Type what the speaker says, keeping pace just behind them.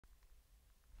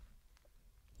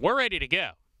We're ready to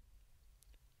go.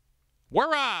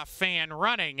 We're off and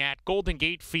running at Golden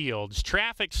Gate Fields.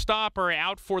 Traffic Stopper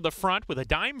out for the front with a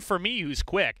Dime for Me who's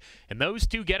quick. And those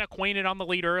two get acquainted on the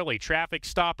lead early. Traffic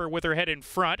Stopper with her head in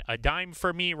front. A Dime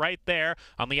for Me right there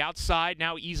on the outside.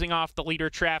 Now easing off the leader,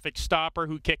 Traffic Stopper,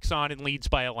 who kicks on and leads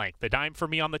by a length. The Dime for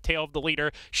Me on the tail of the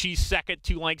leader. She's second,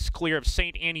 2 lengths clear of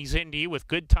St. Annie's Indy with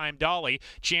Good Time Dolly.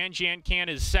 Jan Can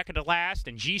is second to last.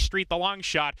 And G Street, the long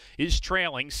shot, is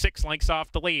trailing 6 lengths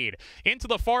off the lead. Into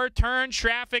the far turn,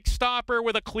 Traffic Stopper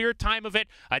with a clear time of it.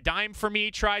 A Dime for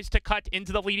Me tries to cut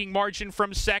into the leading margin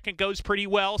from second. Goes pretty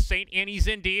well. St. Annie's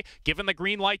Indy given the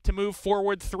green light to move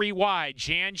forward 3 wide.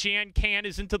 Jan Can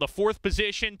is into the 4th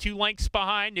position, 2 lengths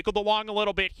behind. Nickled along a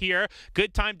little bit here.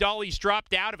 Good Time Dolly's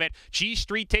dropped out of it. G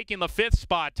Street taking the 5th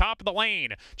spot. Top of the lane.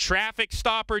 Traffic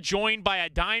Stopper joined by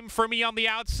a Dime for Me on the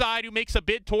outside who makes a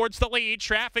bid towards the lead.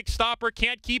 Traffic Stopper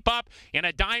can't keep up. And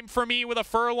a Dime for Me with a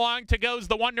furlong to go is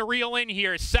the one to reel in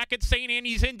here. Second, St.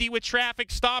 Annie's Indy with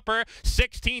Traffic Stopper,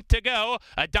 16th to go.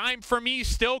 A Dime for Me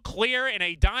still clear, and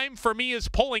a Dime for Me is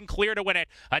pulling clear to win it.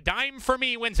 A Dime for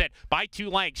Me wins it by 2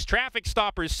 lengths. Traffic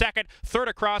Stopper is second, third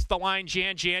across the line,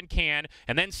 Jan Can,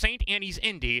 and then St. Annie's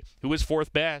Indy, who is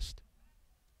 4th best.